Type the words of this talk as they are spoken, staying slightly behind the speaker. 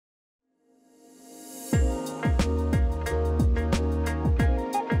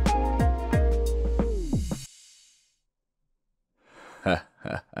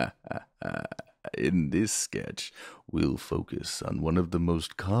In this sketch, we'll focus on one of the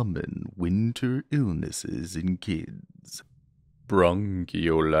most common winter illnesses in kids.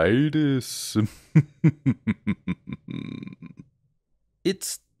 Bronchiolitis.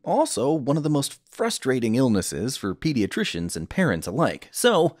 It's also one of the most frustrating illnesses for pediatricians and parents alike,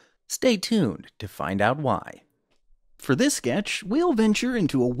 so stay tuned to find out why. For this sketch, we'll venture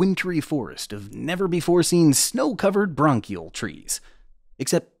into a wintry forest of never-before-seen snow-covered bronchial trees.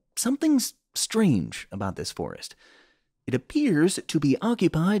 Except something's strange about this forest. It appears to be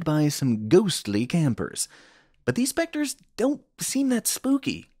occupied by some ghostly campers. But these specters don't seem that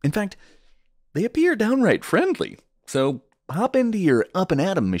spooky. In fact, they appear downright friendly. So hop into your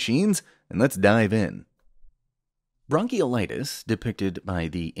up-and-atom machines and let's dive in. Bronchiolitis, depicted by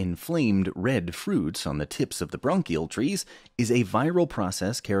the inflamed red fruits on the tips of the bronchial trees, is a viral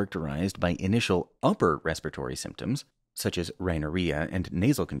process characterized by initial upper respiratory symptoms, such as rhinorrhea and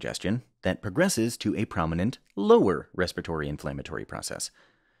nasal congestion, that progresses to a prominent lower respiratory inflammatory process.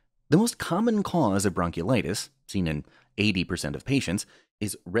 The most common cause of bronchiolitis, seen in 80% of patients,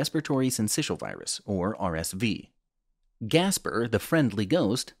 is respiratory syncytial virus, or RSV. Gasper, the friendly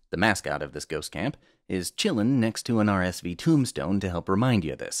ghost, the mascot of this ghost camp, is chillin' next to an RSV tombstone to help remind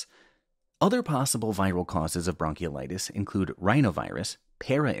you of this. Other possible viral causes of bronchiolitis include rhinovirus,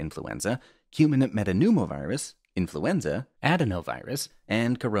 parainfluenza, human metapneumovirus, influenza, adenovirus,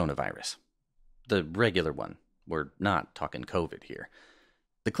 and coronavirus. The regular one. We're not talking COVID here.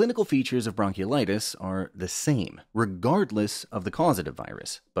 The clinical features of bronchiolitis are the same, regardless of the causative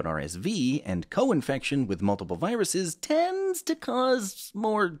virus, but RSV and co-infection with multiple viruses tends to cause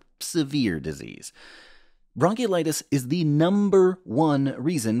more severe disease. Bronchiolitis is the #1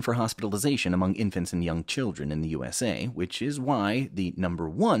 reason for hospitalization among infants and young children in the USA, which is why the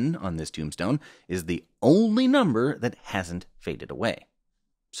 #1 on this tombstone is the only number that hasn't faded away.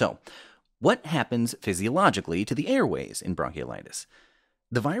 So, what happens physiologically to the airways in bronchiolitis?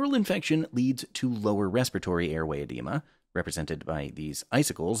 The viral infection leads to lower respiratory airway edema, represented by these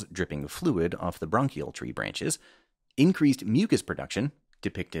icicles dripping fluid off the bronchial tree branches, increased mucus production,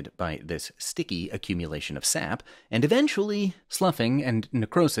 depicted by this sticky accumulation of sap, and eventually sloughing and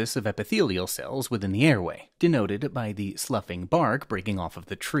necrosis of epithelial cells within the airway, denoted by the sloughing bark breaking off of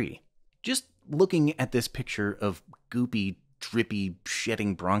the tree. Just looking at this picture of goopy, drippy,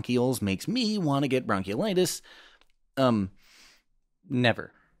 shedding bronchioles makes me want to get bronchiolitis.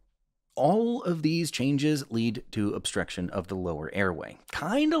 Never. All of these changes lead to obstruction of the lower airway.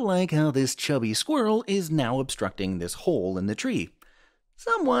 Kinda like how this chubby squirrel is now obstructing this hole in the tree.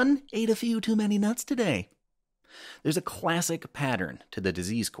 Someone ate a few too many nuts today. There's a classic pattern to the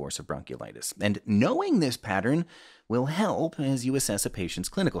disease course of bronchiolitis, and knowing this pattern will help as you assess a patient's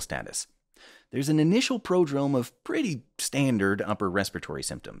clinical status. There's an initial prodrome of pretty standard upper respiratory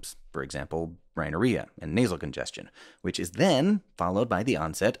symptoms, for example, rhinorrhea and nasal congestion, which is then followed by the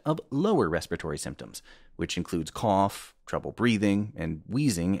onset of lower respiratory symptoms, which includes cough, trouble breathing, and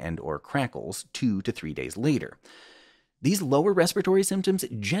wheezing and/or crackles 2 to 3 days later. These lower respiratory symptoms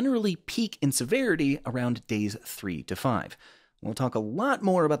generally peak in severity around days 3 to 5. We'll talk a lot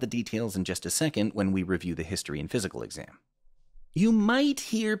more about the details in just a second when we review the history and physical exam. You might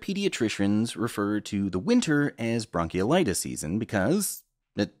hear pediatricians refer to the winter as bronchiolitis season because,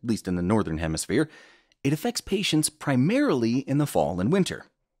 at least in the northern hemisphere, it affects patients primarily in the fall and winter.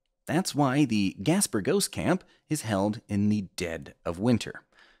 That's why the Gasper Ghost Camp is held in the dead of winter.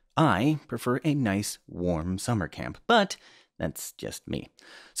 I prefer a nice, warm summer camp, but that's just me.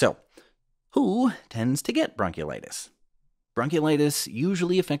 So, who tends to get bronchiolitis? Bronchiolitis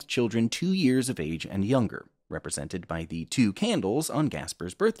usually affects children 2 years of age and younger, represented by the 2 candles on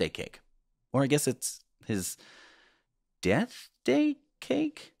Gasper's birthday cake. Or I guess it's his death day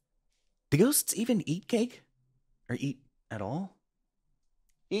cake? Do ghosts even eat cake? Or eat at all?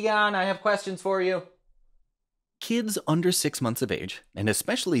 Egon, I have questions for you. Kids under 6 months of age, and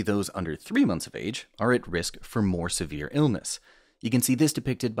especially those under 3 months of age, are at risk for more severe illness. You can see this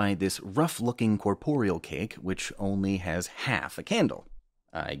depicted by this rough-looking corporeal cake, which only has half a candle.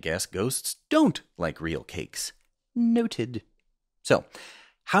 I guess ghosts don't like real cakes. Noted. So,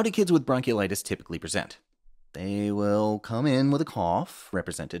 how do kids with bronchiolitis typically present? They will come in with a cough,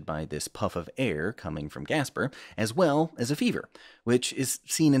 represented by this puff of air coming from Gasper, as well as a fever, which is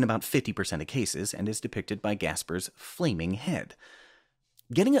seen in about 50% of cases and is depicted by Gasper's flaming head.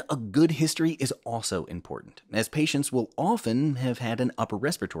 Getting a good history is also important, as patients will often have had an upper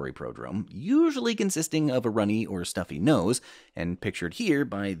respiratory prodrome, usually consisting of a runny or stuffy nose, and pictured here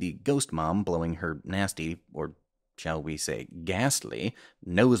by the ghost mom blowing her nasty, or shall we say ghastly,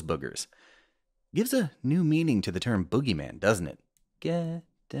 nose boogers. Gives a new meaning to the term boogeyman, doesn't it? Get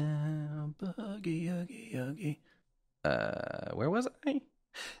down, boogie, oogie, oogie. Where was I?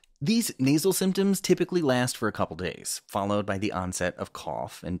 These nasal symptoms typically last for a couple days, followed by the onset of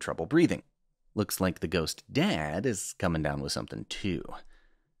cough and trouble breathing. Looks like the ghost dad is coming down with something too.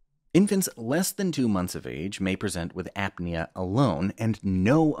 Infants less than 2 months of age may present with apnea alone and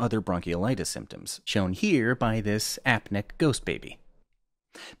no other bronchiolitis symptoms, shown here by this apneic ghost baby.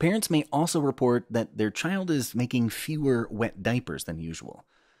 Parents may also report that their child is making fewer wet diapers than usual.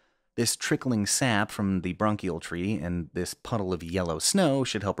 This trickling sap from the bronchial tree and this puddle of yellow snow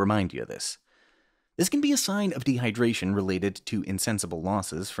should help remind you of this. This can be a sign of dehydration related to insensible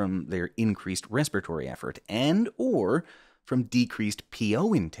losses from their increased respiratory effort and/or from decreased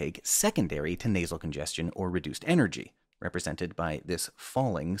PO intake secondary to nasal congestion or reduced energy, represented by this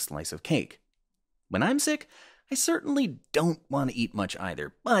falling slice of cake. When I'm sick, I certainly don't want to eat much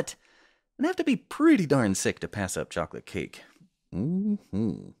either, but I'd have to be pretty darn sick to pass up chocolate cake.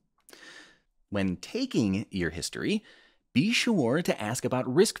 When taking your history, be sure to ask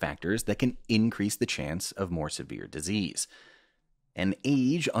about risk factors that can increase the chance of more severe disease. An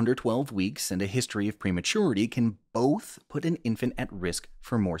age under 12 weeks and a history of prematurity can both put an infant at risk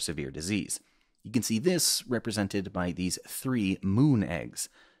for more severe disease. You can see this represented by these 3 moon eggs.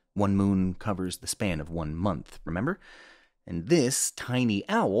 1 moon covers the span of 1 month, remember? And this tiny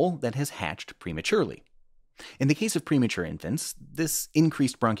owl that has hatched prematurely. In the case of premature infants, this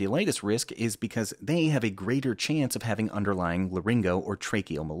increased bronchiolitis risk is because they have a greater chance of having underlying laryngo or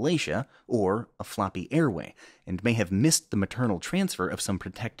tracheal malacia, or a floppy airway, and may have missed the maternal transfer of some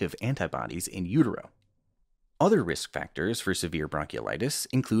protective antibodies in utero. Other risk factors for severe bronchiolitis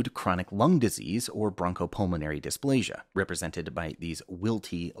include chronic lung disease or bronchopulmonary dysplasia, represented by these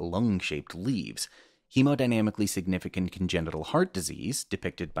wilty, lung-shaped leaves, hemodynamically significant congenital heart disease,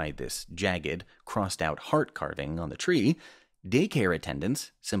 depicted by this jagged, crossed-out heart carving on the tree, daycare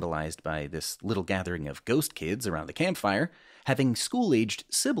attendance, symbolized by this little gathering of ghost kids around the campfire, having school-aged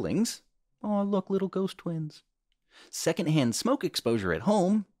siblings, oh look, little ghost twins, secondhand smoke exposure at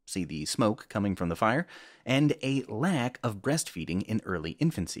home, see the smoke coming from the fire, and a lack of breastfeeding in early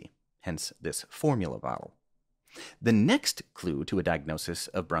infancy, hence this formula bottle. The next clue to a diagnosis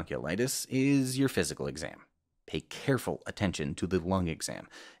of bronchiolitis is your physical exam. Pay careful attention to the lung exam,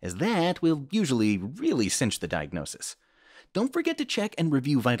 as that will usually really cinch the diagnosis. Don't forget to check and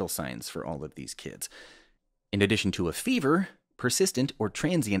review vital signs for all of these kids. In addition to a fever, persistent or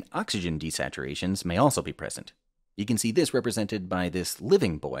transient oxygen desaturations may also be present. You can see this represented by this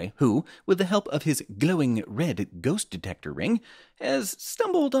living boy who, with the help of his glowing red ghost detector ring, has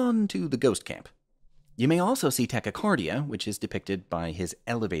stumbled onto the ghost camp. You may also see tachycardia, which is depicted by his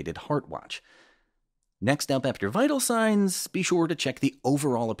elevated heart watch. Next up after vital signs, be sure to check the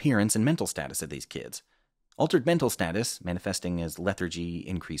overall appearance and mental status of these kids. Altered mental status, manifesting as lethargy,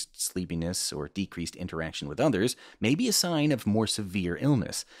 increased sleepiness, or decreased interaction with others, may be a sign of more severe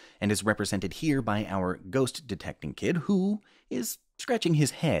illness, and is represented here by our ghost-detecting kid, who is scratching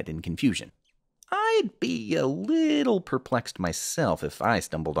his head in confusion. I'd be a little perplexed myself if I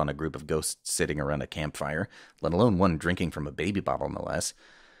stumbled on a group of ghosts sitting around a campfire, let alone one drinking from a baby bottle, no less.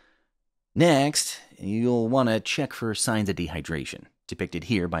 Next, you'll want to check for signs of dehydration, depicted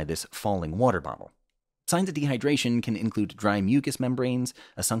here by this falling water bottle. Signs of dehydration can include dry mucous membranes,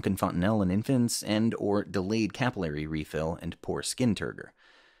 a sunken fontanelle in infants, and/or delayed capillary refill and poor skin turgor.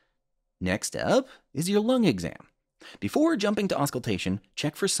 Next up is your lung exam. Before jumping to auscultation,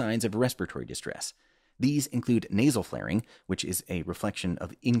 check for signs of respiratory distress. These include nasal flaring, which is a reflection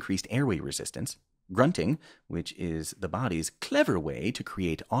of increased airway resistance, grunting, which is the body's clever way to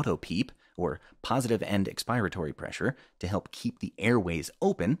create auto-PEEP, or positive end expiratory pressure, to help keep the airways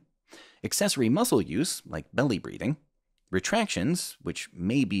open, accessory muscle use, like belly breathing, retractions, which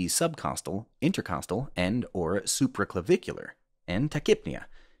may be subcostal, intercostal, and/or supraclavicular, and tachypnea.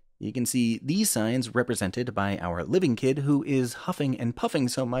 You can see these signs represented by our living kid who is huffing and puffing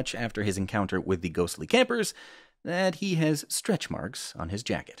so much after his encounter with the ghostly campers that he has stretch marks on his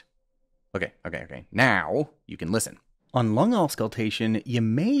jacket. Okay. Now you can listen. On lung auscultation, you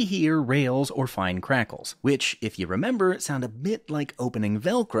may hear rails or fine crackles, which, if you remember, sound a bit like opening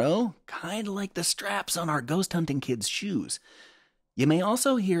Velcro, kind of like the straps on our ghost hunting kids' shoes. You may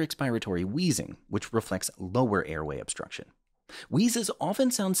also hear expiratory wheezing, which reflects lower airway obstruction. Wheezes often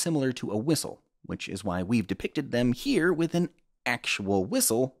sound similar to a whistle, which is why we've depicted them here with an actual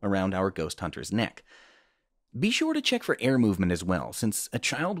whistle around our ghost hunter's neck. Be sure to check for air movement as well, since a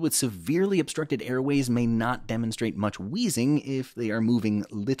child with severely obstructed airways may not demonstrate much wheezing if they are moving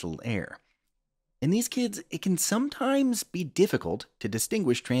little air. In these kids, it can sometimes be difficult to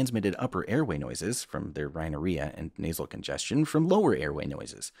distinguish transmitted upper airway noises from their rhinorrhea and nasal congestion from lower airway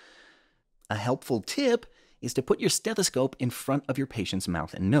noises. A helpful tip is to put your stethoscope in front of your patient's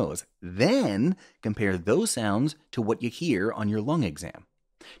mouth and nose. Then compare those sounds to what you hear on your lung exam.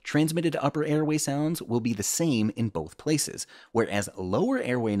 Transmitted upper airway sounds will be the same in both places, whereas lower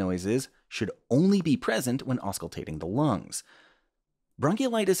airway noises should only be present when auscultating the lungs.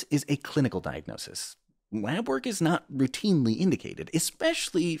 Bronchiolitis is a clinical diagnosis. Lab work is not routinely indicated,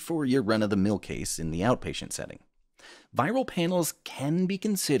 especially for your run-of-the-mill case in the outpatient setting. Viral panels can be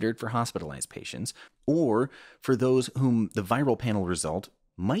considered for hospitalized patients or for those whom the viral panel result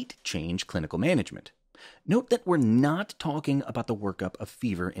might change clinical management. Note that we're not talking about the workup of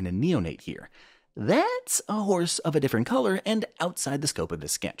fever in a neonate here. That's a horse of a different color and outside the scope of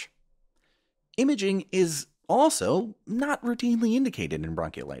this sketch. Imaging is also not routinely indicated in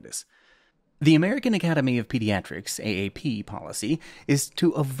bronchiolitis. The American Academy of Pediatrics AAP policy is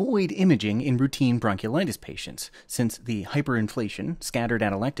to avoid imaging in routine bronchiolitis patients, since the hyperinflation, scattered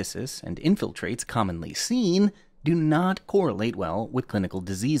atelectasis, and infiltrates commonly seen do not correlate well with clinical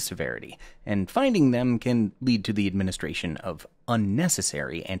disease severity, and finding them can lead to the administration of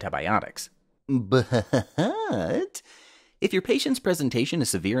unnecessary antibiotics. But if your patient's presentation is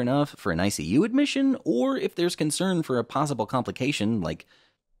severe enough for an ICU admission, or if there's concern for a possible complication like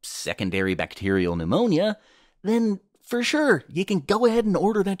secondary bacterial pneumonia, then for sure, you can go ahead and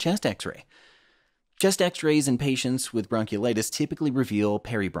order that chest x-ray. Chest x-rays in patients with bronchiolitis typically reveal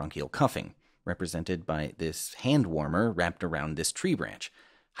peribronchial cuffing, represented by this hand warmer wrapped around this tree branch,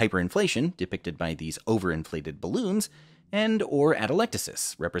 hyperinflation, depicted by these overinflated balloons, and or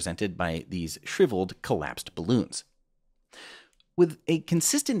atelectasis, represented by these shriveled, collapsed balloons. With a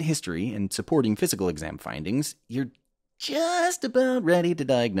consistent history and supporting physical exam findings, you're just about ready to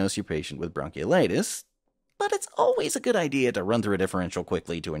diagnose your patient with bronchiolitis, but it's always a good idea to run through a differential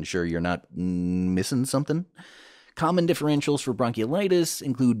quickly to ensure you're not missing something. Common differentials for bronchiolitis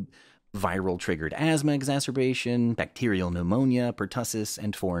include viral-triggered asthma exacerbation, bacterial pneumonia, pertussis,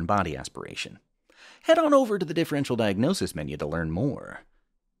 and foreign body aspiration. Head on over to the differential diagnosis menu to learn more.